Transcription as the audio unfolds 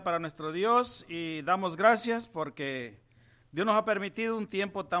Para nuestro Dios y damos gracias porque Dios nos ha permitido un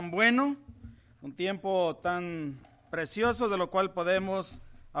tiempo tan bueno, un tiempo tan precioso de lo cual podemos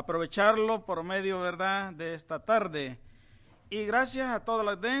aprovecharlo por medio, ¿verdad?, de esta tarde. Y gracias a toda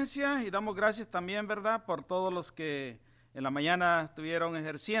la audiencia y damos gracias también, ¿verdad?, por todos los que en la mañana estuvieron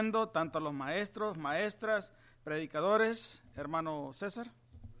ejerciendo, tanto los maestros, maestras, predicadores. Hermano César.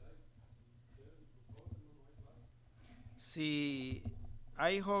 Si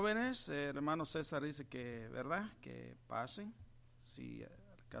hay jóvenes, hermano César dice que, ¿verdad?, que pasen, si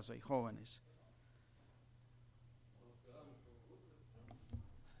acaso hay jóvenes.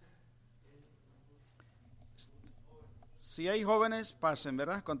 Si hay jóvenes, pasen,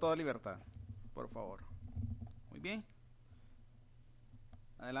 ¿verdad?, con toda libertad, por favor. Muy bien.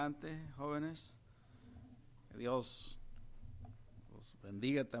 Adelante, jóvenes. Que Dios los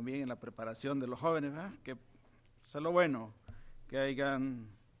bendiga también en la preparación de los jóvenes, ¿verdad?, que eso es lo bueno, que hayan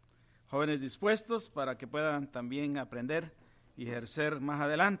jóvenes dispuestos para que puedan también aprender y ejercer más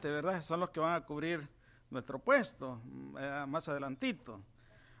adelante, ¿verdad? Son los que van a cubrir nuestro puesto más adelantito.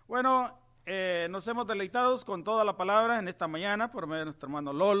 Bueno, nos hemos deleitado con toda la palabra en esta mañana por medio de nuestro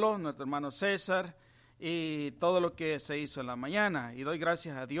hermano Lolo, nuestro hermano César y todo lo que se hizo en la mañana. Y doy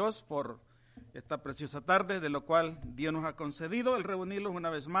gracias a Dios por esta preciosa tarde, de lo cual Dios nos ha concedido el reunirlos una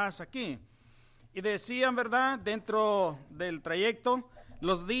vez más aquí. Y decían, ¿verdad?, dentro del trayecto,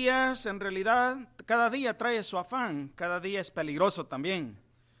 los días en realidad, cada día trae su afán, cada día es peligroso también,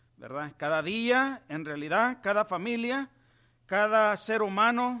 ¿verdad? Cada día, en realidad, cada familia, cada ser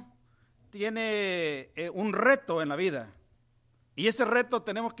humano tiene un reto en la vida. Y ese reto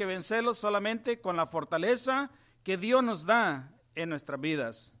tenemos que vencerlo solamente con la fortaleza que Dios nos da en nuestras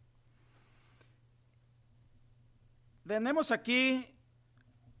vidas. Tenemos aquí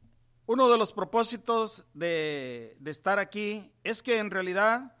uno de los propósitos de estar aquí es que en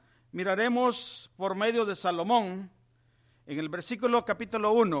realidad miraremos por medio de Salomón, en el versículo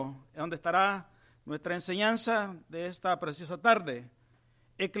capítulo 1, donde estará nuestra enseñanza de esta preciosa tarde.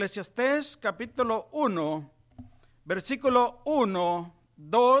 Eclesiastés capítulo 1, versículo 1,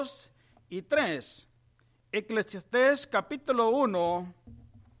 2 y 3. Eclesiastés capítulo 1,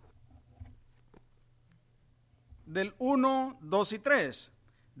 del 1, 2 y 3.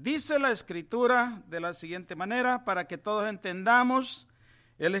 Dice la escritura de la siguiente manera, para que todos entendamos.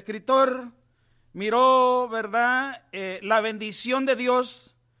 El escritor miró, ¿verdad?, la bendición de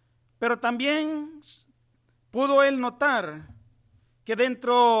Dios, pero también pudo él notar que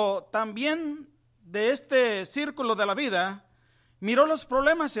dentro también de este círculo de la vida, miró los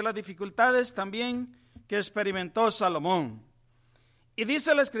problemas y las dificultades también que experimentó Salomón. Y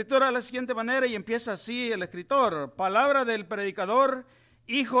dice la escritura de la siguiente manera, y empieza así el escritor: palabra del predicador,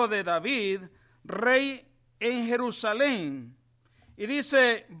 hijo de David, rey en Jerusalén. Y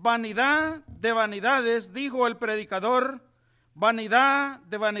dice: vanidad de vanidades, dijo el predicador, vanidad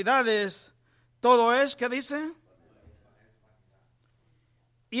de vanidades, todo es, ¿qué dice?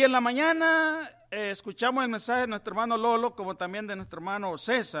 Y en la mañana escuchamos el mensaje de nuestro hermano Lolo, como también de nuestro hermano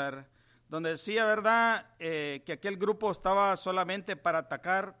César, donde decía, ¿verdad?, que aquel grupo estaba solamente para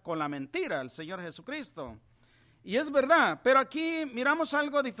atacar con la mentira al Señor Jesucristo. Y es verdad, pero aquí miramos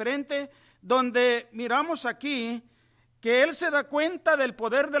algo diferente, donde miramos aquí que él se da cuenta del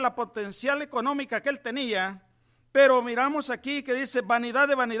poder de la potencial económica que él tenía, pero miramos aquí que dice: vanidad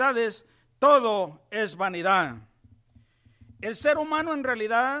de vanidades, todo es vanidad. El ser humano en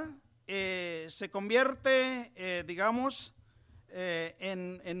realidad se convierte,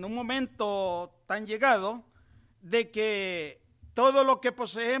 en un momento tan llegado de que todo lo que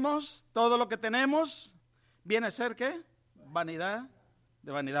poseemos, todo lo que tenemos, viene a ser, ¿qué? Vanidad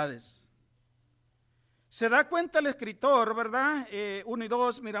de vanidades. Se da cuenta el escritor, ¿verdad? 1 y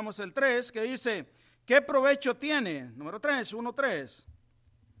 2, miramos el 3, que dice: ¿qué provecho tiene? Número 3, 1, 3.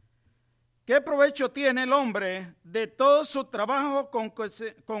 ¿Qué provecho tiene el hombre de todo su trabajo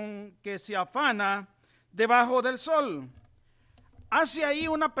con que se afana debajo del sol? Hace ahí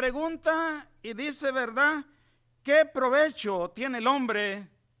una pregunta y dice, ¿verdad?, ¿qué provecho tiene el hombre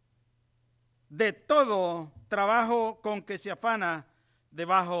de todo trabajo con que se afana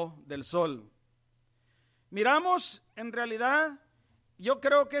debajo del sol? Miramos, en realidad, yo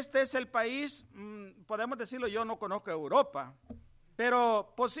creo que este es el país, podemos decirlo, yo no conozco Europa,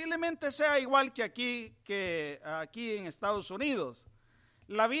 pero posiblemente sea igual que aquí en Estados Unidos.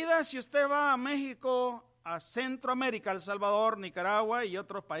 La vida, si usted va a México, a Centroamérica, El Salvador, Nicaragua y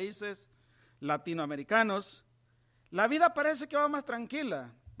otros países latinoamericanos, la vida parece que va más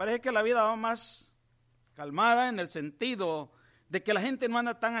tranquila, parece que la vida va más calmada en el sentido de que la gente no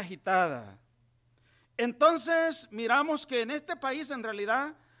anda tan agitada. Entonces miramos que en este país en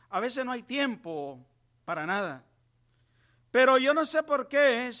realidad a veces no hay tiempo para nada. Pero yo no sé por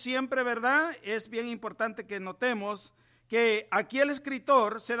qué, siempre, ¿verdad? Es bien importante que notemos que aquí el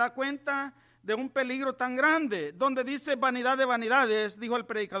escritor se da cuenta de un peligro tan grande, donde dice vanidad de vanidades, dijo el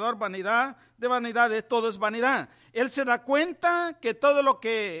predicador, vanidad de vanidades, todo es vanidad. Él se da cuenta que todo lo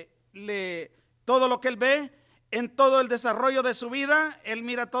que él ve en todo el desarrollo de su vida, él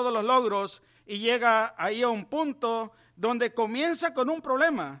mira todos los logros y llega ahí a un punto donde comienza con un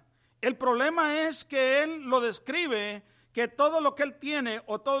problema. El problema es que él lo describe, que todo lo que él tiene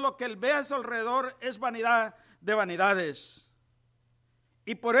o todo lo que él ve a su alrededor es vanidad de vanidades.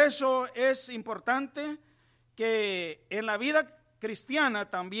 Y por eso es importante que en la vida cristiana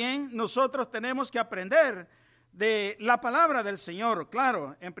también nosotros tenemos que aprender de la palabra del Señor.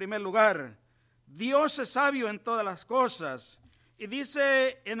 Claro, en primer lugar, Dios es sabio en todas las cosas. Y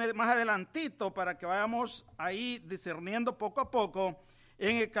dice más adelantito, para que vayamos ahí discerniendo poco a poco,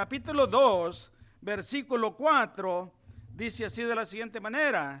 en el capítulo 2, versículo 4, dice así de la siguiente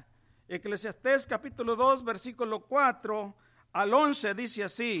manera. Eclesiastés capítulo 2, versículo 4 al 11, dice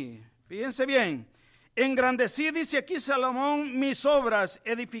así. Fíjense bien. Engrandecí, dice aquí Salomón, mis obras,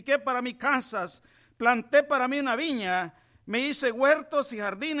 edifiqué para mí casas, planté para mí una viña, me hice huertos y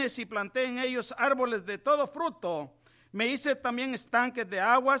jardines y planté en ellos árboles de todo fruto. Me hice también estanques de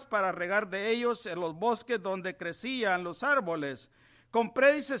aguas para regar de ellos en los bosques donde crecían los árboles.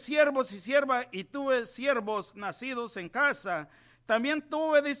 Compré, dice, siervos y siervas, y tuve siervos nacidos en casa. También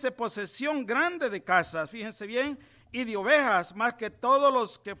tuve, dice, posesión grande de casas, fíjense bien, y de ovejas, más que todos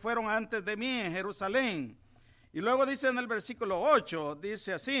los que fueron antes de mí en Jerusalén. Y luego dice en el versículo 8,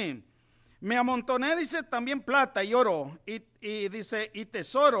 dice así, me amontoné, dice, también plata y oro, y dice, y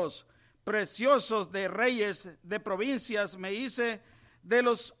tesoros preciosos de reyes de provincias me hice, de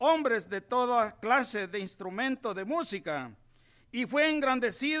los hombres de toda clase de instrumento de música. Y fue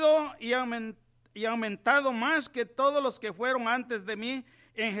engrandecido y aumentado más que todos los que fueron antes de mí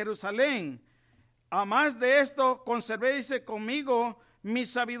en Jerusalén. A más de esto, conservé, dice, conmigo mi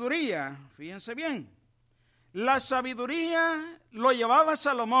sabiduría. Fíjense bien. La sabiduría lo llevaba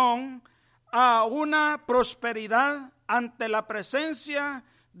Salomón a una prosperidad ante la presencia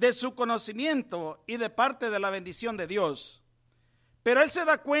de su conocimiento y de parte de la bendición de Dios. Pero él se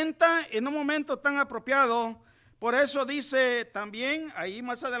da cuenta en un momento tan apropiado. Por eso dice también, ahí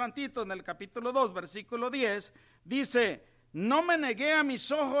más adelantito en el capítulo 2, versículo 10, dice, no me negué a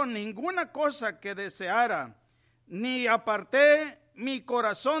mis ojos ninguna cosa que deseara, ni aparté mi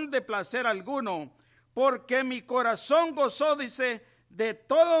corazón de placer alguno, porque mi corazón gozó, dice, de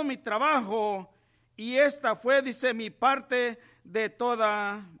todo mi trabajo, y esta fue, dice, mi parte de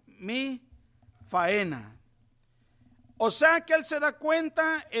toda mi faena. O sea que él se da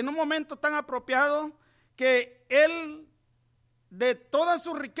cuenta en un momento tan apropiado que él, de toda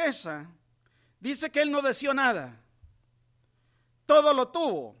su riqueza, dice que él no deseó nada. Todo lo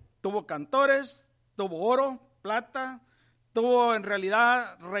tuvo. Tuvo cantores, tuvo oro, plata, tuvo en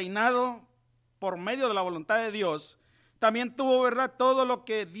realidad reinado por medio de la voluntad de Dios. También tuvo, ¿verdad?, todo lo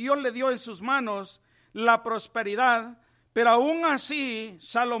que Dios le dio en sus manos, la prosperidad. Pero aún así,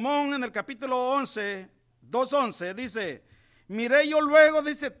 Salomón en el capítulo 11, 2:11 dice, miré yo luego,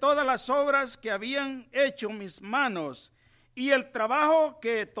 dice, todas las obras que habían hecho mis manos y el trabajo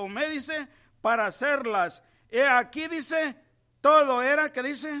que tomé, dice, para hacerlas. Aquí dice, todo era, ¿qué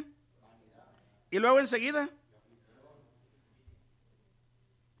dice? Y luego enseguida.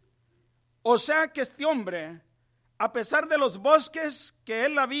 O sea que este hombre, a pesar de los bosques que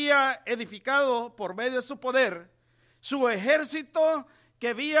él había edificado por medio de su poder, su ejército que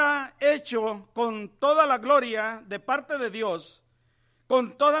había hecho con toda la gloria de parte de Dios,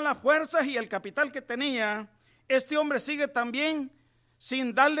 con todas las fuerzas y el capital que tenía, este hombre sigue también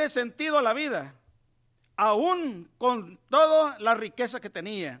sin darle sentido a la vida, aún con toda la riqueza que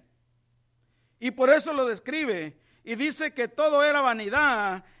tenía. Y por eso lo describe y dice que todo era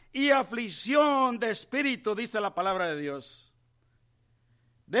vanidad y aflicción de espíritu, dice la palabra de Dios.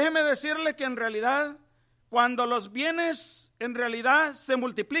 Déjeme decirle que en realidad, cuando los bienes en realidad se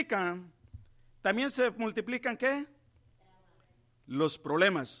multiplican, también se multiplican ¿qué? Los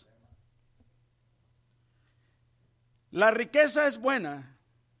problemas. La riqueza es buena,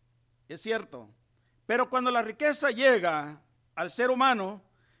 es cierto, pero cuando la riqueza llega al ser humano,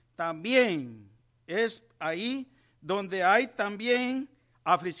 también es ahí donde hay también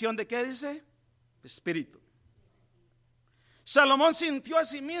aflicción de ¿qué dice? Espíritu. Salomón sintió a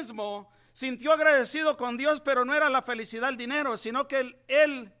sí mismo, sintió agradecido con Dios, pero no era la felicidad el dinero, sino que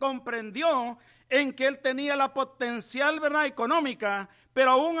él comprendió en que él tenía la potencial, ¿verdad?, económica,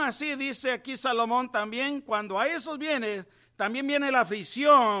 pero aún así dice aquí Salomón también, cuando hay esos bienes, también viene la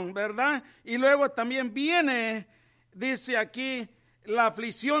aflicción, ¿verdad? Y luego también viene, dice aquí, la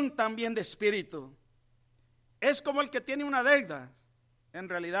aflicción también de espíritu. Es como el que tiene una deuda. En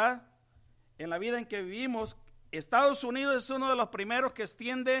realidad, en la vida en que vivimos, Estados Unidos es uno de los primeros que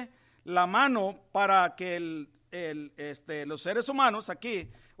extiende la mano para que los seres humanos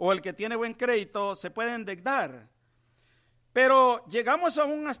aquí, o el que tiene buen crédito, se pueden endeudar. Pero llegamos a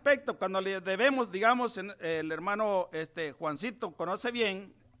un aspecto cuando le debemos, digamos, el hermano Juancito conoce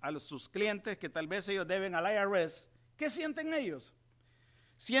bien a sus clientes que tal vez ellos deben al IRS. ¿Qué sienten ellos?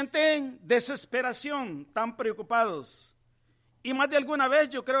 Sienten desesperación, tan preocupados. Y más de alguna vez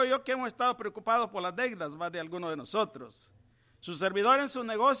yo creo yo que hemos estado preocupados por las deudas, más de algunos de nosotros. Sus servidores en sus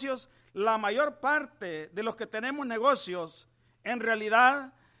negocios, la mayor parte de los que tenemos negocios, en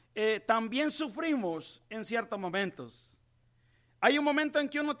realidad también sufrimos en ciertos momentos. Hay un momento en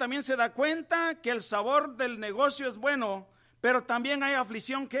que uno también se da cuenta que el sabor del negocio es bueno, pero también hay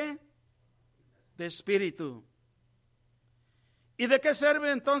aflicción, ¿qué? De espíritu. ¿Y de qué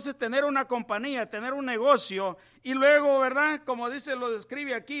sirve entonces tener una compañía, tener un negocio? Y luego, ¿verdad? Como dice, lo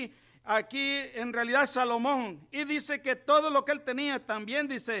describe aquí en realidad Salomón, y dice que todo lo que él tenía también,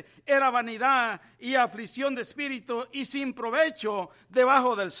 dice, era vanidad y aflicción de espíritu y sin provecho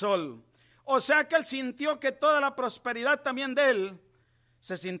debajo del sol. O sea que él sintió que toda la prosperidad también de él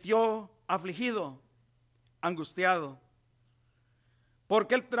se sintió afligido, angustiado.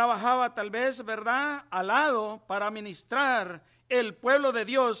 Porque él trabajaba tal vez, ¿verdad?, al lado para ministrar el pueblo de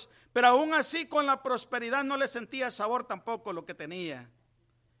Dios, pero aún así con la prosperidad no le sentía sabor tampoco lo que tenía.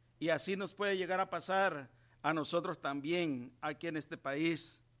 Y así nos puede llegar a pasar a nosotros también aquí en este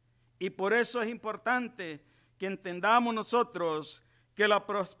país. Y por eso es importante que entendamos nosotros que la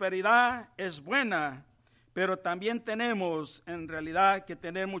prosperidad es buena, pero también tenemos en realidad que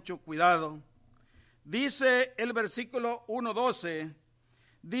tener mucho cuidado. Dice el versículo 1:12,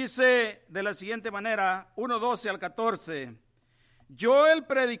 dice de la siguiente manera, 1:12 al 14, yo el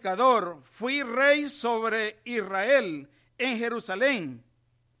predicador fui rey sobre Israel en Jerusalén.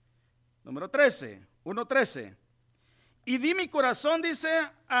 Número 13, 1:13. Y di mi corazón, dice,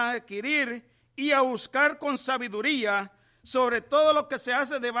 a adquirir y a buscar con sabiduría sobre todo lo que se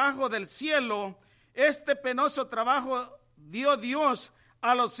hace debajo del cielo. Este penoso trabajo dio Dios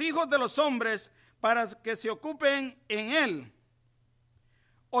a los hijos de los hombres para que se ocupen en él.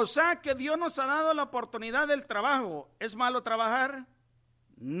 O sea que Dios nos ha dado la oportunidad del trabajo. ¿Es malo trabajar?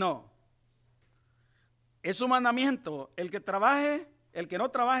 No. Es un mandamiento. El que trabaje, el que no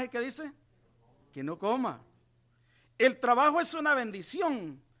trabaje, ¿qué dice? Que no coma. El trabajo es una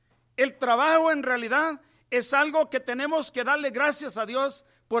bendición. El trabajo en realidad es algo que tenemos que darle gracias a Dios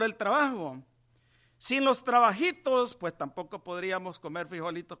por el trabajo. Sin los trabajitos, pues tampoco podríamos comer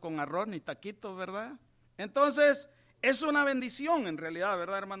frijolitos con arroz ni taquitos, ¿verdad? Entonces, es una bendición en realidad,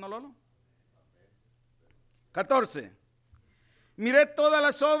 ¿verdad, hermano Lolo? 14. Miré todas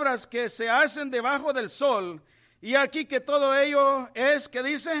las obras que se hacen debajo del sol, y aquí que todo ello es, ¿qué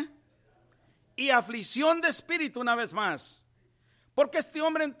dice? Y aflicción de espíritu una vez más. Porque este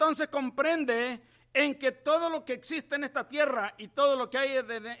hombre entonces comprende en que todo lo que existe en esta tierra y todo lo que hay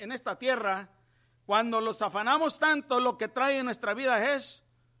en esta tierra, cuando los afanamos tanto, lo que trae en nuestra vida es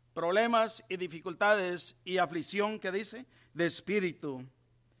problemas y dificultades y aflicción, que dice, de espíritu.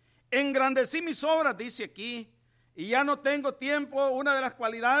 Engrandecí mis obras, dice aquí, y ya no tengo tiempo. Una de las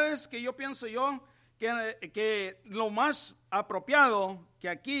cualidades que yo pienso que lo más apropiado que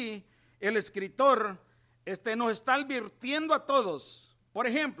aquí el escritor nos está advirtiendo a todos. Por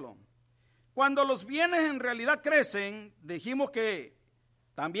ejemplo, cuando los bienes en realidad crecen, dijimos que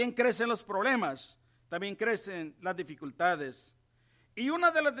también crecen los problemas, también crecen las dificultades. Y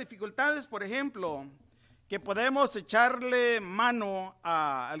una de las dificultades, por ejemplo, que podemos echarle mano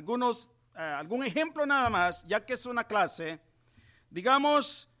a algún ejemplo nada más, ya que es una clase,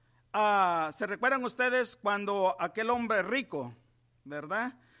 digamos, ¿se recuerdan ustedes cuando aquel hombre rico,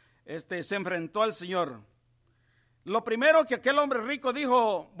 ¿verdad?, se enfrentó al Señor? Lo primero que aquel hombre rico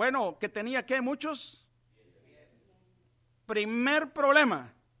dijo, bueno, que tenía ¿qué? Muchos. Primer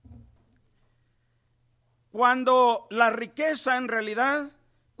problema. Cuando la riqueza en realidad,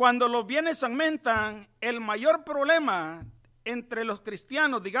 cuando los bienes aumentan, el mayor problema entre los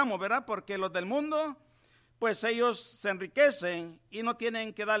cristianos, digamos, ¿verdad? Porque los del mundo, pues ellos se enriquecen y no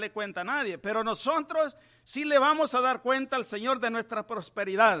tienen que darle cuenta a nadie. Pero nosotros sí le vamos a dar cuenta al Señor de nuestra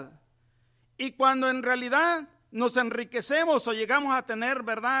prosperidad. Y cuando en realidad nos enriquecemos o llegamos a tener,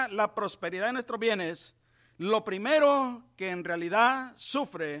 ¿verdad?, la prosperidad de nuestros bienes, lo primero que en realidad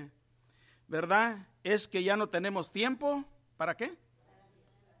sufre, ¿verdad?, es que ya no tenemos tiempo. ¿Para qué?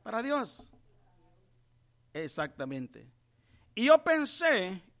 Para Dios. Exactamente. Y yo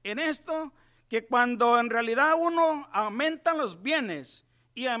pensé en esto, que cuando en realidad uno aumenta los bienes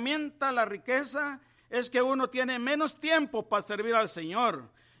y aumenta la riqueza, es que uno tiene menos tiempo para servir al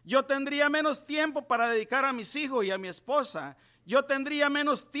Señor. Yo tendría menos tiempo para dedicar a mis hijos y a mi esposa. Yo tendría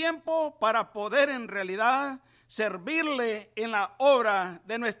menos tiempo para poder en realidad servirle en la obra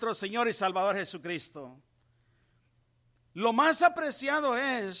de nuestro Señor y Salvador Jesucristo. Lo más apreciado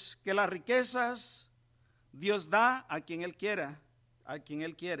es que las riquezas Dios da a quien Él quiera, a quien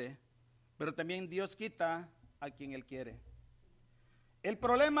Él quiere, pero también Dios quita a quien Él quiere. El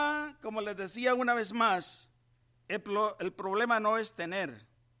problema, como les decía una vez más, el problema no es tener.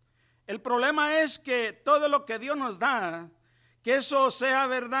 El problema es que todo lo que Dios nos da, que eso sea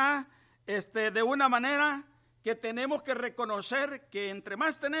verdad, de una manera que tenemos que reconocer que entre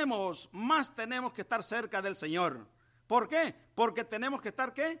más tenemos que estar cerca del Señor. ¿Por qué? Porque tenemos que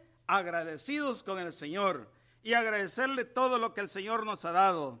estar, ¿qué? Agradecidos con el Señor y agradecerle todo lo que el Señor nos ha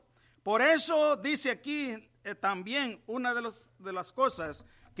dado. Por eso dice aquí también una de las cosas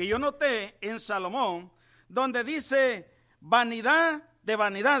que yo noté en Salomón, donde dice vanidad de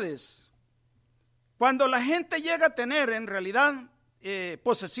vanidades. Cuando la gente llega a tener en realidad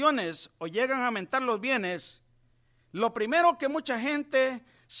posesiones o llegan a aumentar los bienes, lo primero que mucha gente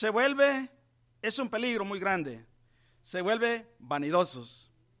se vuelve, es un peligro muy grande, se vuelve vanidosos.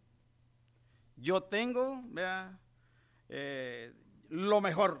 Yo tengo, vea, lo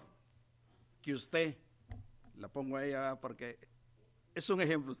mejor que usted, la pongo a ella porque es un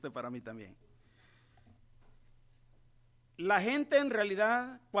ejemplo usted para mí también. La gente en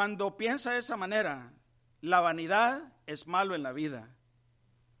realidad, cuando piensa de esa manera, la vanidad es malo en la vida.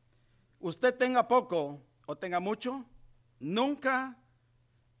 Usted tenga poco o tenga mucho, nunca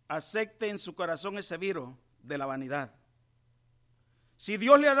acepte en su corazón ese virus de la vanidad. Si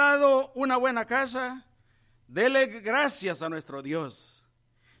Dios le ha dado una buena casa, dele gracias a nuestro Dios.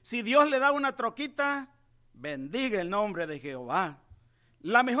 Si Dios le da una troquita, bendiga el nombre de Jehová.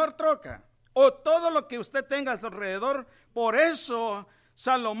 La mejor troca o todo lo que usted tenga a su alrededor. Por eso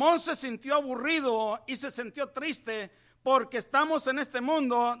Salomón se sintió aburrido y se sintió triste, porque estamos en este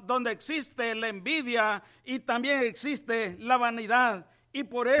mundo donde existe la envidia y también existe la vanidad. Y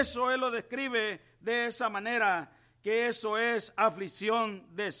por eso él lo describe de esa manera, que eso es aflicción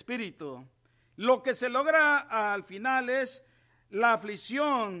de espíritu. Lo que se logra al final es la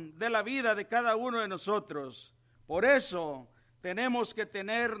aflicción de la vida de cada uno de nosotros. Por eso tenemos que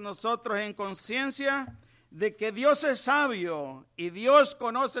tener nosotros en conciencia de que Dios es sabio y Dios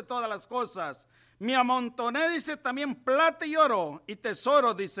conoce todas las cosas. Me amontoné, dice, también plata y oro y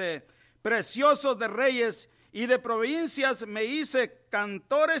tesoros, dice, preciosos de reyes y de provincias. Me hice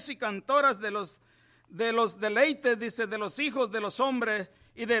cantores y cantoras de los deleites, dice, de los hijos de los hombres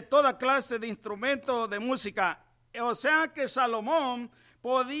y de toda clase de instrumentos de música. O sea que Salomón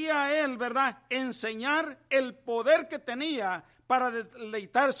podía él, ¿verdad?, enseñar el poder que tenía para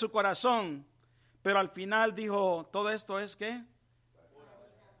deleitar su corazón. Pero al final dijo, todo esto es ¿qué?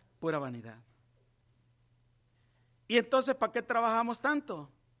 Pura vanidad. Y entonces, ¿para qué trabajamos tanto?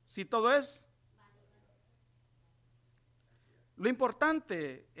 Si todo es. Lo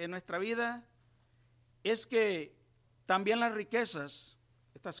importante en nuestra vida es que también las riquezas,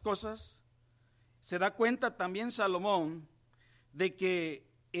 estas cosas, se da cuenta también Salomón de que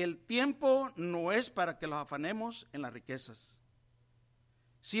el tiempo no es para que los afanemos en las riquezas,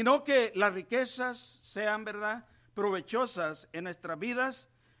 sino que las riquezas sean, ¿verdad?, provechosas en nuestras vidas,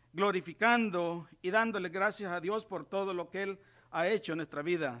 glorificando y dándole gracias a Dios por todo lo que Él ha hecho en nuestra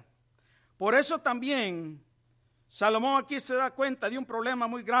vida. Por eso también Salomón aquí se da cuenta de un problema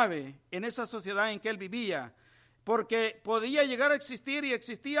muy grave en esa sociedad en que él vivía, porque podía llegar a existir y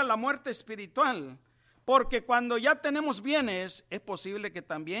existía la muerte espiritual, porque cuando ya tenemos bienes es posible que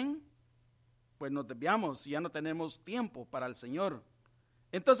también pues nos desviamos y ya no tenemos tiempo para el Señor.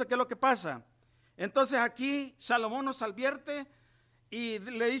 Entonces, ¿qué es lo que pasa? Entonces aquí Salomón nos advierte y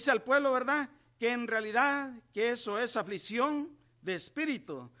le dice al pueblo, ¿verdad?, que en realidad que eso es aflicción de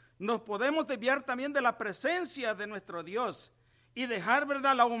espíritu. Nos podemos desviar también de la presencia de nuestro Dios y dejar,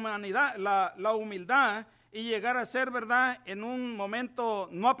 ¿verdad?, la humanidad, la humildad, y llegar a ser, ¿verdad?, en un momento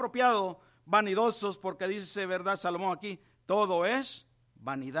no apropiado, vanidosos, porque dice, ¿verdad?, Salomón aquí, todo es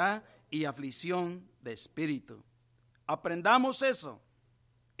vanidad y aflicción de espíritu. Aprendamos eso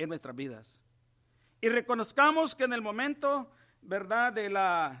en nuestras vidas y reconozcamos que en el momento, ¿verdad?,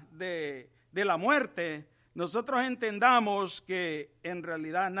 de la muerte, nosotros entendamos que en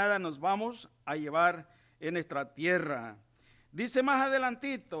realidad nada nos vamos a llevar en nuestra tierra. Dice más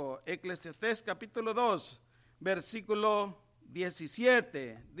adelantito, Eclesiastés capítulo 2, versículo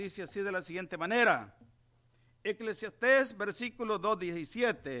 17, dice así de la siguiente manera: Eclesiastés, versículo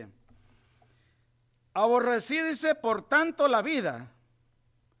 2:17. Aborrecí, dice, por tanto la vida,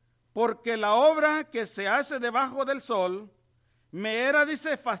 porque la obra que se hace debajo del sol me era,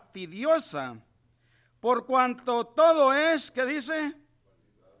 dice, fastidiosa, por cuanto todo es, ¿qué dice?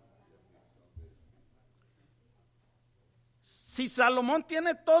 Si Salomón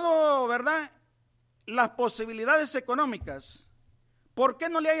tiene todo, ¿verdad?, las posibilidades económicas, ¿por qué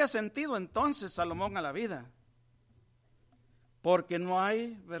no le haya sentido entonces Salomón a la vida? Porque no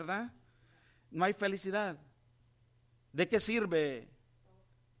hay, ¿verdad?, no hay felicidad. ¿De qué sirve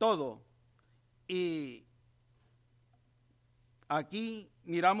todo? Y aquí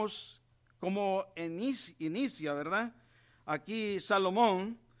miramos cómo inicia, ¿verdad? Aquí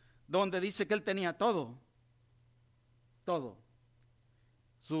Salomón, donde dice que él tenía todo. Todo.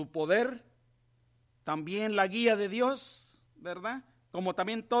 Su poder, también la guía de Dios, ¿verdad? Como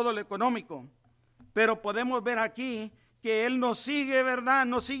también todo lo económico. Pero podemos ver aquí que él no sigue, ¿verdad?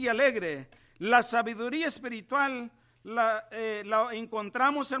 No sigue alegre. La sabiduría espiritual la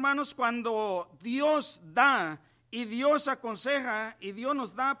encontramos, hermanos, cuando Dios da y Dios aconseja y Dios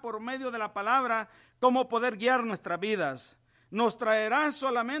nos da por medio de la palabra cómo poder guiar nuestras vidas. Nos traerá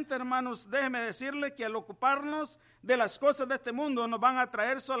solamente, hermanos, déjeme decirle que al ocuparnos de las cosas de este mundo nos van a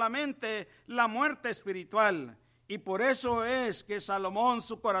traer solamente la muerte espiritual. Y por eso es que Salomón,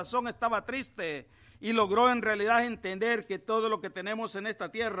 su corazón estaba triste y logró en realidad entender que todo lo que tenemos en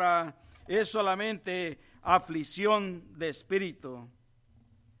esta tierra es solamente aflicción de espíritu.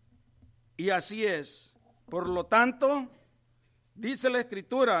 Y así es. Por lo tanto, dice la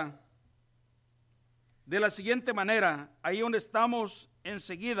Escritura de la siguiente manera, ahí donde estamos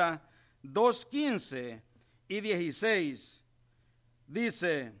enseguida, 2:15 y 16,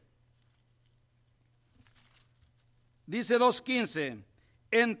 dice 2:15,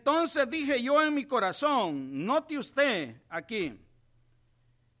 entonces dije yo en mi corazón, note usted aquí,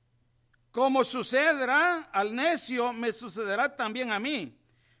 como sucederá al necio, me sucederá también a mí,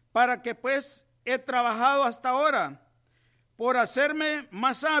 para que pues he trabajado hasta ahora por hacerme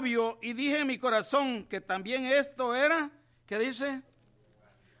más sabio, y dije en mi corazón que también esto era, ¿qué dice?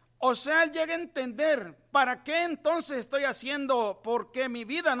 O sea, él llega a entender, ¿para qué entonces estoy haciendo? Porque mi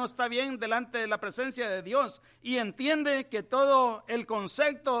vida no está bien delante de la presencia de Dios, y entiende que todo el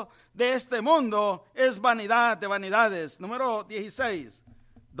concepto de este mundo es vanidad de vanidades. Número 16,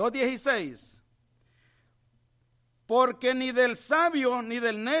 2:16. Porque ni del sabio ni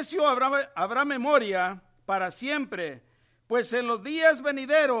del necio habrá memoria para siempre, pues en los días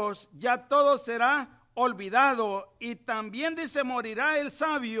venideros ya todo será olvidado, y también dice, morirá el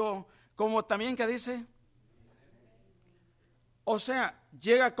sabio, como también que dice. O sea,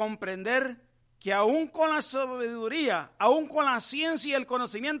 llega a comprender que aún con la sabiduría, aún con la ciencia y el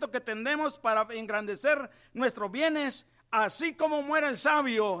conocimiento que tenemos para engrandecer nuestros bienes, así como muere el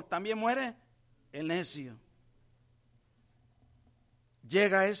sabio, también muere el necio.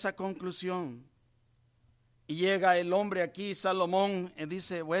 Llega a esa conclusión. Y llega el hombre aquí, Salomón, y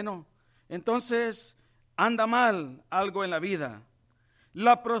dice, bueno, entonces anda mal algo en la vida.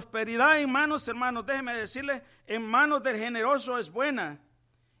 La prosperidad en manos, hermanos, déjeme decirle, en manos del generoso es buena.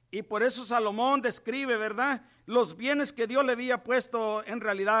 Y por eso Salomón describe, ¿verdad?, los bienes que Dios le había puesto en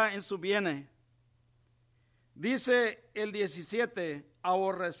realidad en sus bienes. Dice el 17,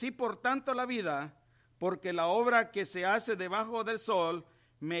 aborrecí por tanto la vida, porque la obra que se hace debajo del sol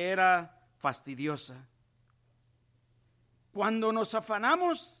me era fastidiosa. Cuando nos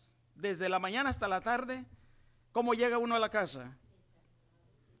afanamos desde la mañana hasta la tarde, ¿cómo llega uno a la casa?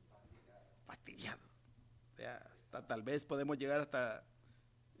 Fastidiado. Hasta, tal vez podemos llegar hasta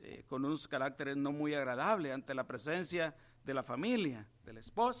con unos caracteres no muy agradables ante la presencia de la familia, de la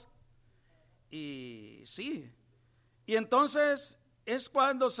esposa. Y sí, y entonces es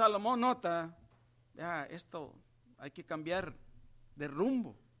cuando Salomón nota, ya esto hay que cambiar de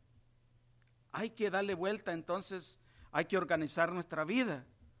rumbo. Hay que darle vuelta, entonces hay que organizar nuestra vida.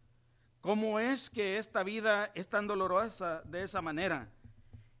 ¿Cómo es que esta vida es tan dolorosa de esa manera?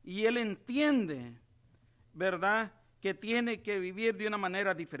 Y él entiende, ¿verdad?, que tiene que vivir de una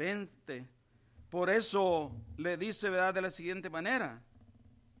manera diferente. Por eso le dice, ¿verdad?, de la siguiente manera.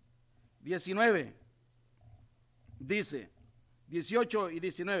 19. Dice, 18 y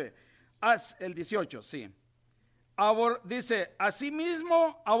 19. El 18, sí. Dice,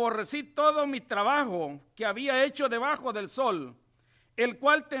 asimismo aborrecí todo mi trabajo que había hecho debajo del sol, el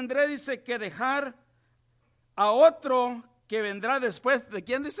cual tendré, dice, que dejar a otro que vendrá después. ¿De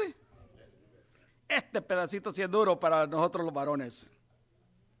quién dice? Este pedacito sí es duro para nosotros los varones.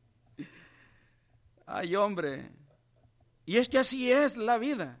 Ay, hombre. Y es que así es la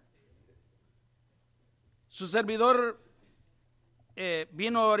vida. Su servidor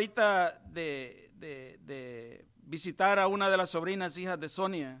vino ahorita de visitar a una de las sobrinas hijas de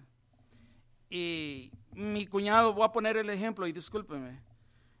Sonia. Y mi cuñado, voy a poner el ejemplo y discúlpeme,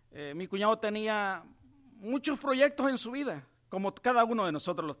 mi cuñado tenía muchos proyectos en su vida, como cada uno de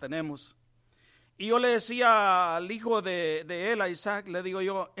nosotros los tenemos. Y yo le decía al hijo de él, a Isaac, le digo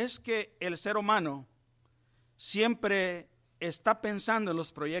yo, es que el ser humano siempre está pensando en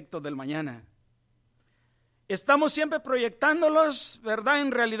los proyectos del mañana. Estamos siempre proyectándolos, ¿verdad?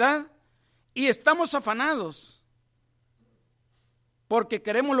 En realidad, y estamos afanados porque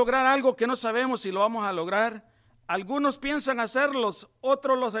queremos lograr algo que no sabemos si lo vamos a lograr. Algunos piensan hacerlos,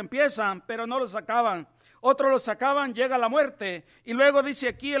 otros los empiezan, pero no los acaban. Otros los acaban, llega la muerte. Y luego dice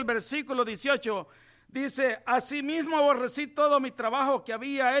aquí el versículo 18, dice, asimismo aborrecí todo mi trabajo que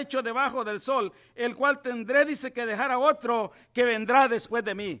había hecho debajo del sol, el cual tendré, dice, que dejar a otro que vendrá después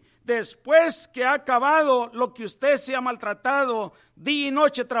de mí. Después que ha acabado lo que usted se ha maltratado día y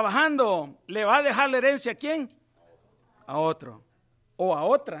noche trabajando, ¿le va a dejar la herencia a quién? A otro. O a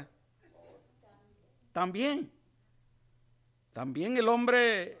otra. También el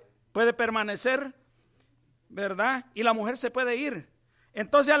hombre puede permanecer, ¿verdad? Y la mujer se puede ir.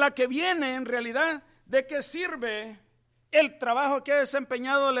 Entonces a la que viene, en realidad, ¿de qué sirve el trabajo que ha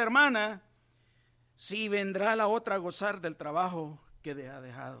desempeñado la hermana si vendrá la otra a gozar del trabajo que ha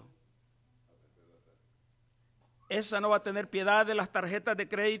dejado? Esa no va a tener piedad de las tarjetas de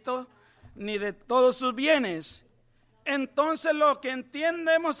crédito ni de todos sus bienes. Entonces lo que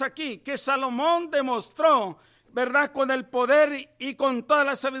entendemos aquí, que Salomón demostró, ¿verdad? Con el poder y con toda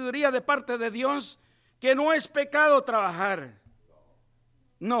la sabiduría de parte de Dios, que no es pecado trabajar.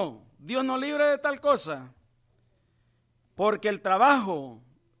 No, Dios nos libre de tal cosa. Porque el trabajo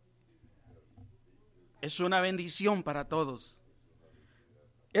es una bendición para todos.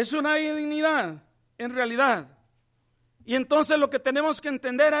 Es una dignidad, en realidad. Y entonces lo que tenemos que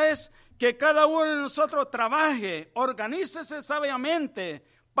entender es que cada uno de nosotros trabaje, organícese sabiamente,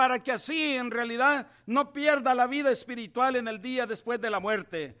 para que así en realidad no pierda la vida espiritual en el día después de la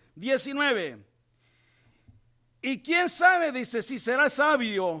muerte. 19. Y quién sabe, dice, si será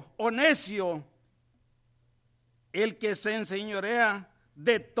sabio o necio el que se enseñorea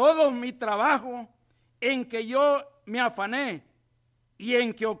de todo mi trabajo en que yo me afané y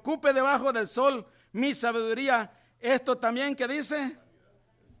en que ocupe debajo del sol mi sabiduría. Esto también que dice,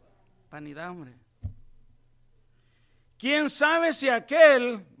 vanidad, hombre. ¿Quién sabe si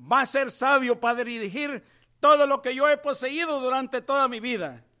aquel va a ser sabio para dirigir todo lo que yo he poseído durante toda mi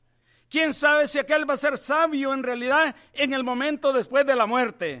vida? ¿Quién sabe si aquel va a ser sabio en realidad en el momento después de la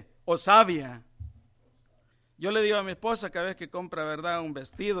muerte? O sabia. Yo le digo a mi esposa cada vez que compra, ¿verdad?, un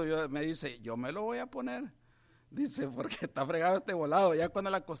vestido, me dice, yo me lo voy a poner. Dice, porque está fregado este volado, ya cuando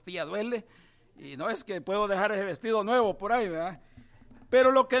la costilla duele. Y no es que puedo dejar ese vestido nuevo por ahí, ¿verdad?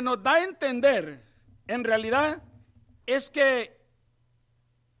 Pero lo que nos da a entender, en realidad, es que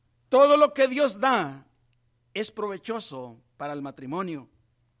todo lo que Dios da es provechoso para el matrimonio.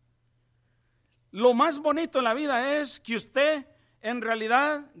 Lo más bonito en la vida es que usted, en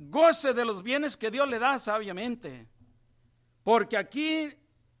realidad, goce de los bienes que Dios le da sabiamente. Porque aquí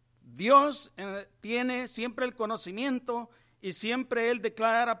Dios tiene siempre el conocimiento y siempre Él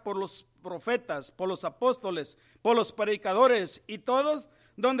declara por los profetas, por los apóstoles, por los predicadores y todos,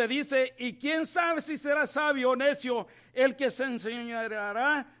 donde dice, y quién sabe si será sabio o necio el que se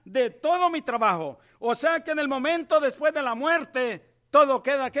enseñará de todo mi trabajo. O sea que en el momento después de la muerte, todo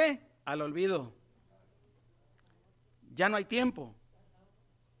queda ¿qué? Al olvido. Ya no hay tiempo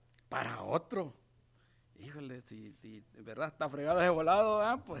para otro. Híjole, si de verdad está fregado ese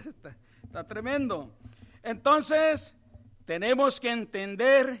volado, pues está tremendo. Entonces, tenemos que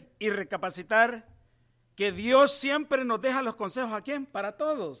entender y recapacitar que Dios siempre nos deja los consejos ¿a quién? Para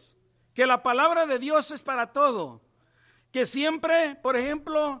todos. Que la palabra de Dios es para todo. Que siempre, por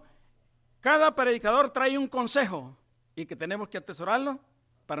ejemplo, cada predicador trae un consejo y que tenemos que atesorarlo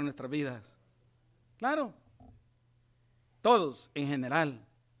para nuestras vidas. Claro. Todos en general.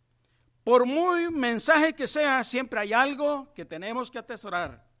 Por muy mensaje que sea, siempre hay algo que tenemos que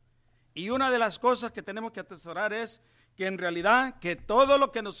atesorar. Y una de las cosas que tenemos que atesorar es que en realidad que todo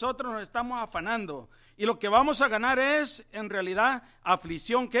lo que nosotros nos estamos afanando y lo que vamos a ganar es en realidad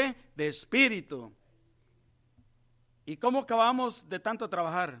aflicción ¿qué? De espíritu. ¿Y cómo acabamos de tanto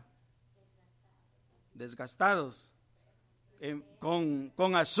trabajar? Desgastados,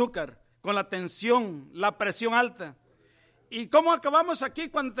 con azúcar, con la tensión, la presión alta. ¿Y cómo acabamos aquí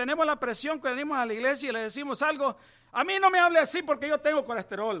cuando tenemos la presión, cuando venimos a la iglesia y le decimos algo? A mí no me hable así porque yo tengo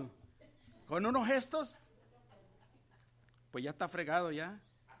colesterol. Con unos gestos, pues ya está fregado ya.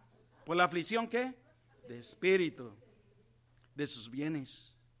 ¿Por la aflicción qué? de espíritu, de sus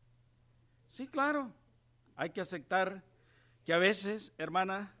bienes. Sí, claro, hay que aceptar que a veces,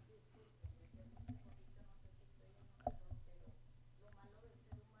 hermana,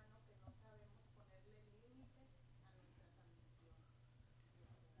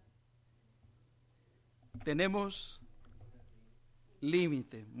 tenemos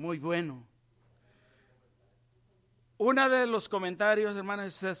límite, muy bueno. Uno de los comentarios, hermanos,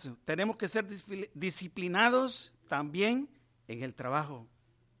 es eso. Tenemos que ser disciplinados también en el trabajo.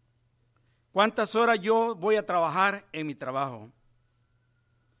 ¿Cuántas horas yo voy a trabajar en mi trabajo?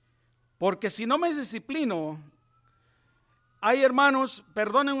 Porque si no me disciplino, hay hermanos,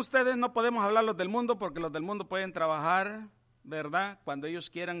 perdonen ustedes, no podemos hablar los del mundo porque los del mundo pueden trabajar, ¿verdad?, cuando ellos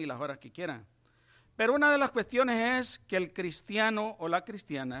quieran y las horas que quieran. Pero una de las cuestiones es que el cristiano o la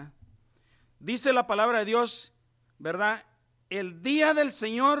cristiana, dice la palabra de Dios, ¿verdad? El día del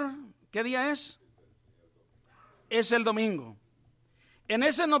Señor, ¿qué día es? Es el domingo. En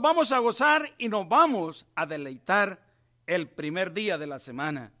ese nos vamos a gozar y nos vamos a deleitar el primer día de la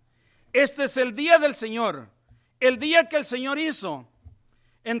semana. Este es el día del Señor, el día que el Señor hizo.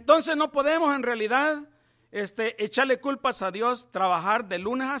 Entonces no podemos en realidad echarle culpas a Dios, trabajar de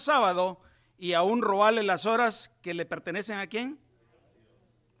lunes a sábado y aún robarle las horas que le pertenecen ¿a quién?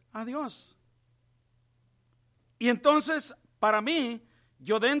 A Dios. Y entonces, para mí,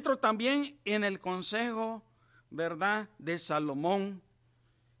 yo dentro también en el consejo, ¿verdad?, de Salomón,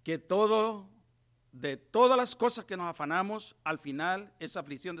 que de todas las cosas que nos afanamos, al final es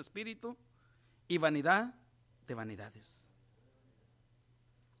aflicción de espíritu y vanidad de vanidades.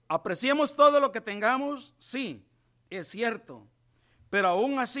 Apreciemos todo lo que tengamos, sí, es cierto, pero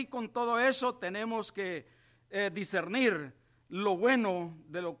aún así con todo eso tenemos que discernir lo bueno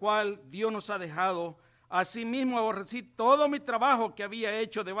de lo cual Dios nos ha dejado. Asimismo aborrecí todo mi trabajo que había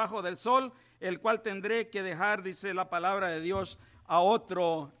hecho debajo del sol, el cual tendré que dejar, dice la palabra de Dios, a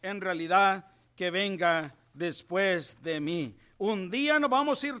otro en realidad que venga después de mí. Un día nos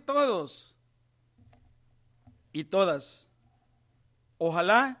vamos a ir todos y todas.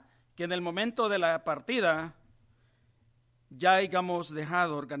 Ojalá que en el momento de la partida ya hayamos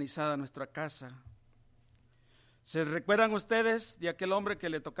dejado organizada nuestra casa. ¿Se recuerdan ustedes de aquel hombre que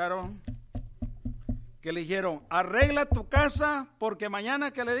le tocaron, que le dijeron, arregla tu casa porque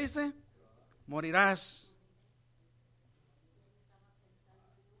mañana, ¿qué le dice? Morirás.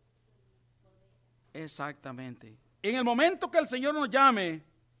 Exactamente. En el momento que el Señor nos llame,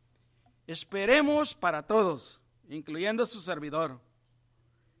 esperemos para todos, incluyendo su servidor,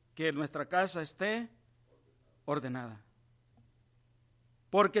 que nuestra casa esté ordenada.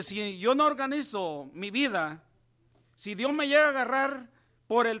 Porque si yo no organizo mi vida, si Dios me llega a agarrar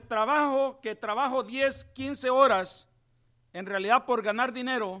por el trabajo, que trabajo 10, 15 horas, en realidad por ganar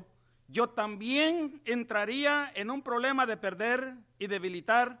dinero, yo también entraría en un problema de perder y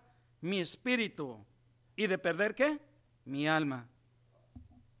debilitar mi espíritu. ¿Y de perder qué? Mi alma.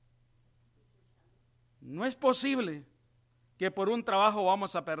 No es posible que por un trabajo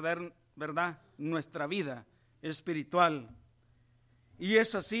vamos a perder, ¿verdad?, nuestra vida espiritual. Y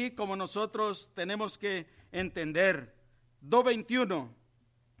es así como nosotros tenemos que entender. 2:21.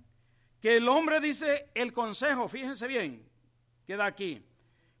 Que el hombre, dice el consejo, fíjense bien, queda aquí,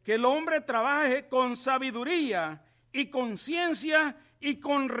 que el hombre trabaje con sabiduría y con ciencia y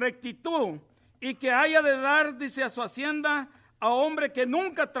con rectitud, y que haya de dar, dice, a su hacienda a hombre que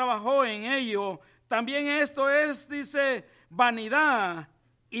nunca trabajó en ello. También esto es, dice, vanidad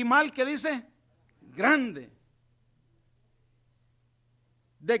y mal, que dice, grande.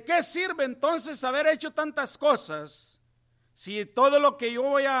 ¿De qué sirve entonces haber hecho tantas cosas si todo lo que yo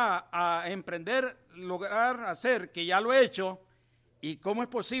voy a emprender, lograr hacer, que ya lo he hecho? ¿Y cómo es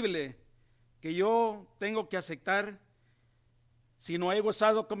posible que yo tengo que aceptar, si no he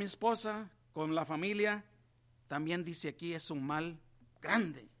gozado con mi esposa, con la familia? También dice aquí, es un mal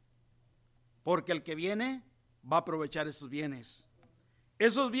grande, porque el que viene va a aprovechar esos bienes.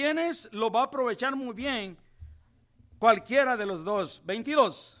 Esos bienes los va a aprovechar muy bien cualquiera de los dos.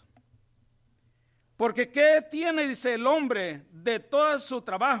 22. Porque ¿qué tiene, dice, el hombre de todo su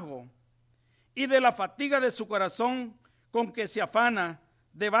trabajo y de la fatiga de su corazón con que se afana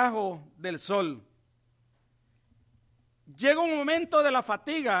debajo del sol? Llega un momento de la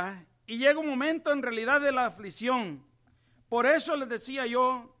fatiga y llega un momento en realidad de la aflicción. Por eso les decía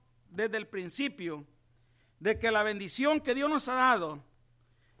yo desde el principio de que la bendición que Dios nos ha dado,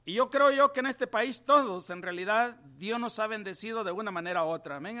 y yo creo yo que en este país todos, en realidad, Dios nos ha bendecido de una manera u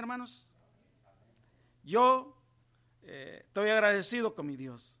otra. Amén, hermanos. Yo estoy agradecido con mi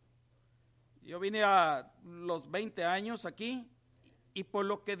Dios. Yo vine a los 20 años aquí y por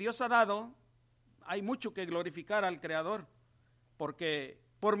lo que Dios ha dado, hay mucho que glorificar al Creador, porque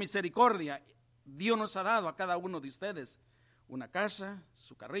por misericordia Dios nos ha dado a cada uno de ustedes una casa,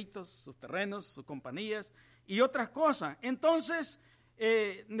 sus carritos, sus terrenos, sus compañías y otras cosas. Entonces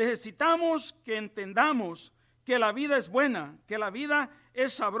necesitamos que entendamos que la vida es buena, que la vida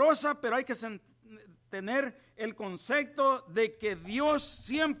es sabrosa, pero hay que tener el concepto de que Dios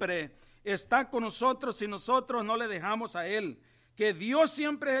siempre está con nosotros si nosotros no le dejamos a Él, que Dios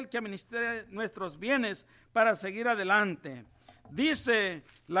siempre es el que administra nuestros bienes para seguir adelante. Dice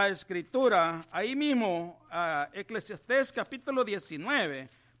la Escritura, ahí mismo, Eclesiastés capítulo 19,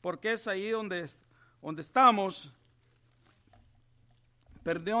 porque es ahí donde estamos,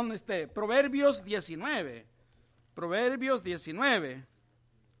 Proverbios 19, Proverbios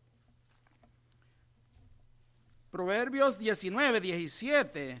 19,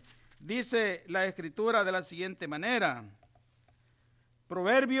 17, dice la Escritura de la siguiente manera,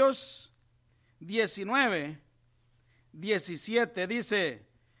 Proverbios 19, 17 dice,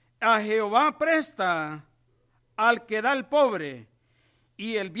 a Jehová presta al que da al pobre,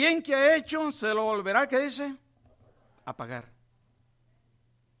 y el bien que ha hecho se lo volverá, ¿qué dice? A pagar.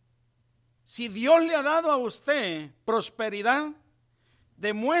 Si Dios le ha dado a usted prosperidad,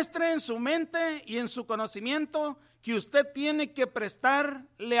 demuestre en su mente y en su conocimiento que usted tiene que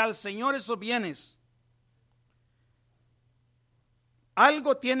prestarle al Señor esos bienes.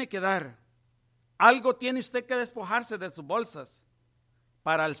 Algo tiene que dar. Algo tiene usted que despojarse de sus bolsas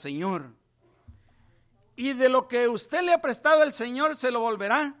para el Señor. Y de lo que usted le ha prestado al Señor se lo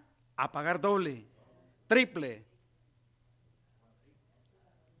volverá a pagar doble, triple.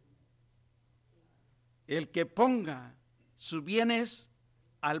 El que ponga sus bienes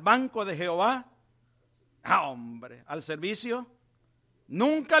al banco de Jehová, hombre, al servicio,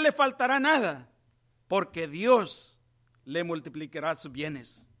 nunca le faltará nada, porque Dios le multiplicará sus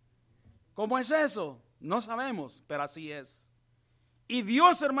bienes. ¿Cómo es eso? No sabemos, pero así es. Y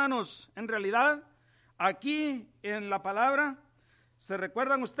Dios, hermanos, en realidad, aquí en la palabra, ¿se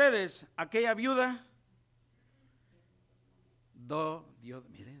recuerdan ustedes aquella viuda? Dios,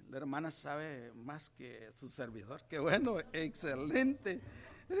 mire, la hermana sabe más que su servidor. Qué bueno, excelente.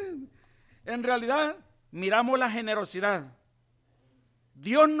 En realidad, miramos la generosidad.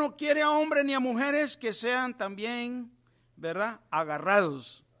 Dios no quiere a hombres ni a mujeres que sean también, ¿verdad?,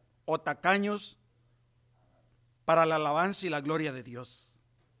 agarrados o tacaños para la alabanza y la gloria de Dios.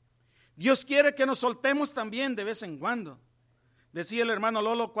 Dios quiere que nos soltemos también de vez en cuando. Decía el hermano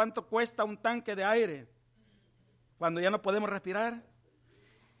Lolo, ¿cuánto cuesta un tanque de aire cuando ya no podemos respirar?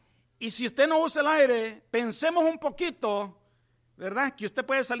 Y si usted no usa el aire, pensemos un poquito, ¿verdad?, que usted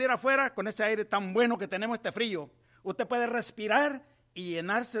puede salir afuera con ese aire tan bueno que tenemos, este frío. Usted puede respirar y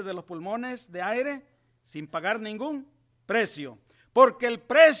llenarse de los pulmones de aire sin pagar ningún precio. Porque el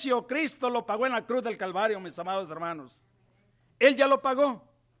precio Cristo lo pagó en la cruz del Calvario, mis amados hermanos. Él ya lo pagó.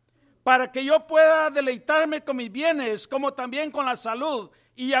 Para que yo pueda deleitarme con mis bienes, como también con la salud,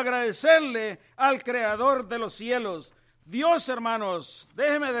 y agradecerle al Creador de los cielos. Dios, hermanos,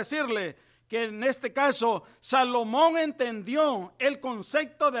 déjeme decirle que en este caso Salomón entendió el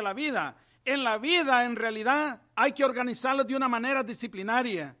concepto de la vida. En la vida, en realidad, hay que organizarlo de una manera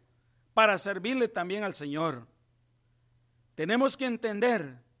disciplinaria para servirle también al Señor. Tenemos que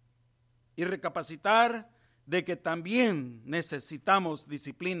entender y recapacitar de que también necesitamos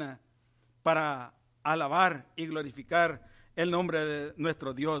disciplina para alabar y glorificar el nombre de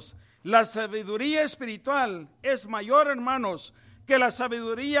nuestro Dios. La sabiduría espiritual es mayor, hermanos, que la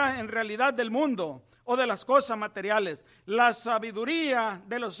sabiduría en realidad del mundo o de las cosas materiales. La sabiduría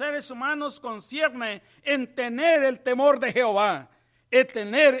de los seres humanos concierne en tener el temor de Jehová, en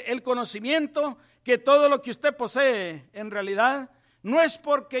tener el conocimiento que todo lo que usted posee en realidad no es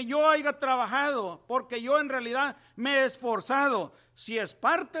porque yo haya trabajado, porque yo en realidad me he esforzado. Si es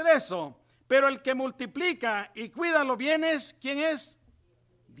parte de eso, pero el que multiplica y cuida los bienes, ¿quién es?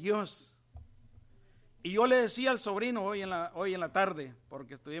 Dios. Y yo le decía al sobrino hoy en la tarde,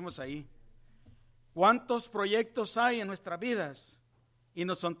 porque estuvimos ahí, ¿cuántos proyectos hay en nuestras vidas y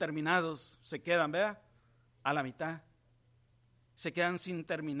no son terminados? Se quedan, ¿verdad?, a la mitad. Se quedan sin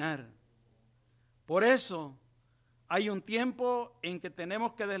terminar. Por eso hay un tiempo en que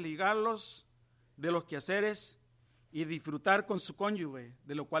tenemos que desligarlos de los quehaceres y disfrutar con su cónyuge,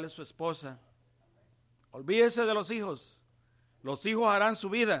 de lo cual es su esposa. Olvídese de los hijos harán su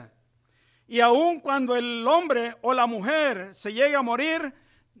vida. Y aun cuando el hombre o la mujer se llegue a morir,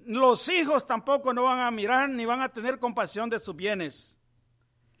 los hijos tampoco no van a mirar ni van a tener compasión de sus bienes.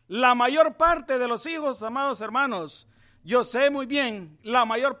 La mayor parte de los hijos, amados hermanos, yo sé muy bien, la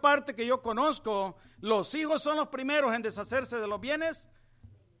mayor parte que yo conozco, los hijos son los primeros en deshacerse de los bienes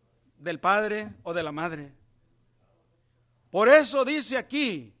del padre o de la madre. Por eso dice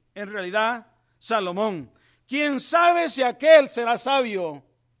aquí, en realidad, Salomón, ¿quién sabe si aquel será sabio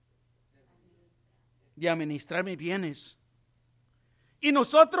de administrar mis bienes? Y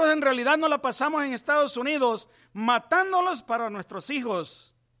nosotros en realidad nos la pasamos en Estados Unidos matándolos para nuestros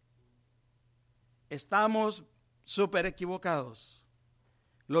hijos. Estamos súper equivocados.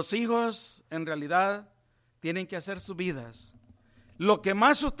 Los hijos en realidad tienen que hacer sus vidas. Lo que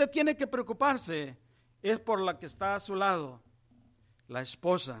más usted tiene que preocuparse es por la que está a su lado, la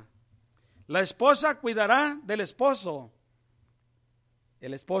esposa. La esposa cuidará del esposo.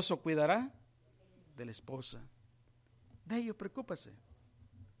 El esposo cuidará de la esposa. De ello preocúpese.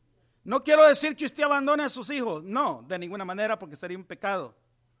 No quiero decir que usted abandone a sus hijos, no, de ninguna manera, porque sería un pecado.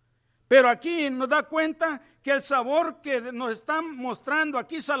 Pero aquí nos da cuenta que el sabor que nos está mostrando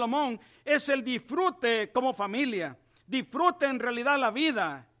aquí Salomón es el disfrute como familia. Disfrute en realidad la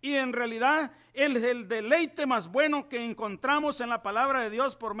vida, y en realidad el deleite más bueno que encontramos en la palabra de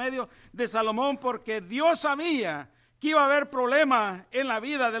Dios por medio de Salomón, porque Dios sabía que iba a haber problemas en la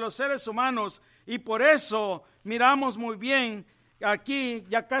vida de los seres humanos, y por eso miramos muy bien aquí,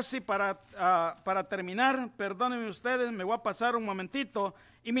 ya casi para terminar, perdónenme ustedes, me voy a pasar un momentito,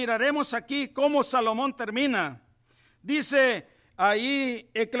 y miraremos aquí cómo Salomón termina. Dice ahí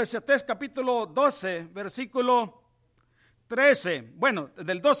Eclesiastés capítulo 12, versículo 13, bueno,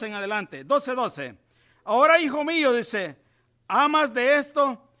 del 12 en adelante, 12. Ahora, hijo mío, dice, amas de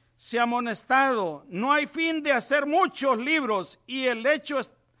esto, se ha amonestado, no hay fin de hacer muchos libros, y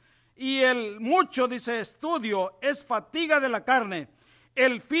el mucho, dice, estudio es fatiga de la carne.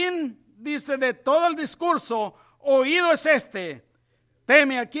 El fin, dice, de todo el discurso, oído es este,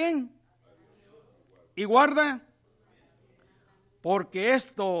 teme a quién y guarda, porque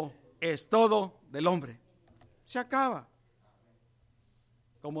esto es todo del hombre. Se acaba.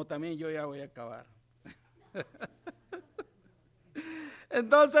 Como también yo ya voy a acabar.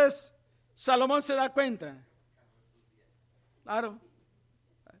 Entonces, Salomón se da cuenta. Claro.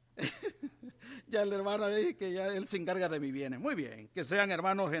 Ya el hermano dice que ya él se encarga de mis bienes. Muy bien, que sean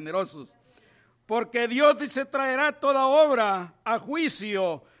hermanos generosos. Porque Dios dice, traerá toda obra a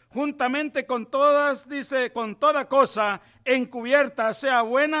juicio, juntamente con todas, dice, con toda cosa encubierta, sea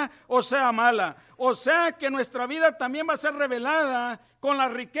buena o sea mala. O sea que nuestra vida también va a ser revelada con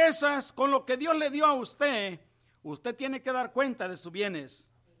las riquezas, con lo que Dios le dio a usted. Usted tiene que dar cuenta de sus bienes.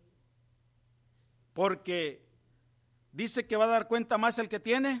 Porque dice que va a dar cuenta más el que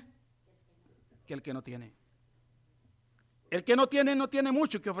tiene que el que no tiene. El que no tiene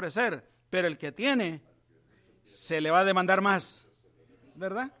mucho que ofrecer, pero el que tiene se le va a demandar más,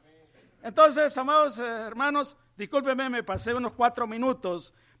 ¿verdad? Entonces, amados hermanos, discúlpenme, me pasé unos 4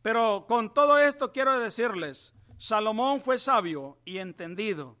 minutos, pero con todo esto quiero decirles, Salomón fue sabio y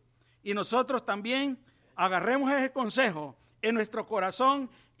entendido, y nosotros también agarremos ese consejo en nuestro corazón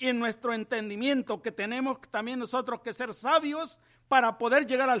y en nuestro entendimiento, que tenemos también nosotros que ser sabios para poder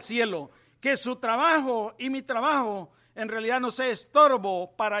llegar al cielo. Que su trabajo y mi trabajo en realidad no sea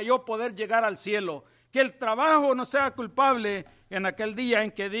estorbo para yo poder llegar al cielo. Que el trabajo no sea culpable en aquel día en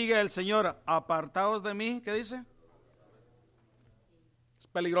que diga el Señor, apartaos de mí. ¿Qué dice? Es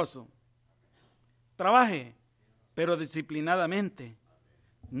peligroso. Trabaje, pero disciplinadamente.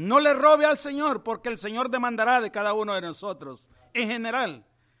 No le robe al Señor, porque el Señor demandará de cada uno de nosotros. En general,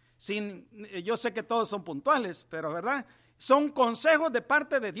 yo sé que todos son puntuales, pero ¿verdad? Son consejos de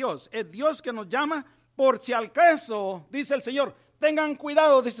parte de Dios. Es Dios que nos llama por si al caso, dice el Señor. Tengan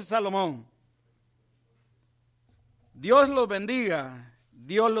cuidado, dice Salomón. Dios los bendiga,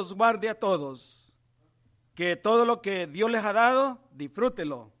 Dios los guarde a todos. Que todo lo que Dios les ha dado,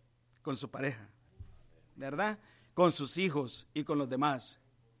 disfrútelo con su pareja, ¿verdad? Con sus hijos y con los demás.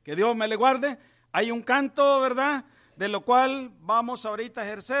 Que Dios me le guarde. Hay un canto, ¿verdad?, de lo cual vamos ahorita a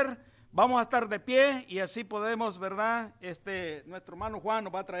ejercer. Vamos a estar de pie y así podemos, ¿verdad? Nuestro hermano Juan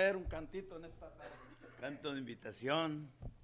nos va a traer un cantito en esta tarde. Canto de invitación.